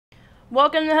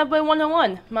Welcome to Headway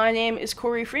 101. My name is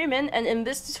Corey Freeman, and in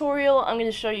this tutorial, I'm going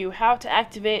to show you how to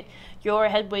activate your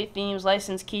Headway Themes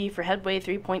license key for Headway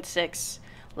 3.6.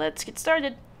 Let's get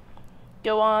started.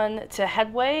 Go on to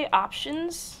Headway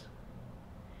Options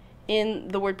in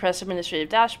the WordPress Administrative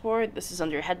Dashboard. This is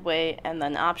under Headway and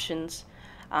then Options.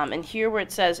 And here where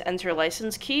it says Enter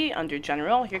License Key under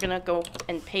General, you're going to go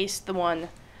and paste the one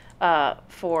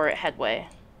for Headway.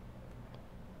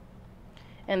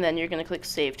 And then you're going to click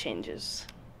Save Changes.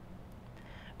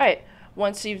 Alright,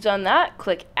 once you've done that,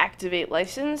 click Activate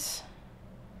License.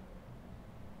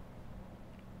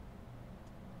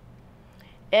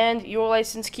 And your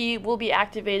license key will be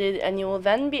activated, and you will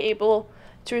then be able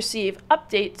to receive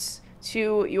updates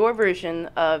to your version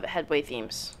of Headway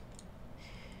Themes.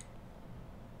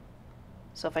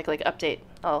 So if I click Update,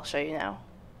 I'll show you now.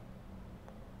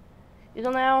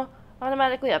 It'll now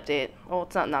automatically update. Well,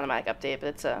 it's not an automatic update, but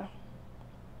it's a...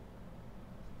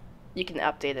 you can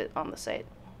update it on the site.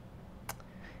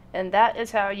 And that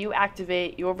is how you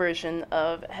activate your version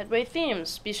of Headway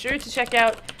Themes. Be sure to check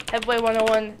out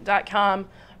headway101.com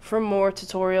for more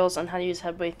tutorials on how to use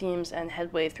Headway Themes and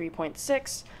Headway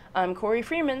 3.6. I'm Corey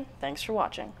Freeman. Thanks for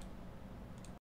watching.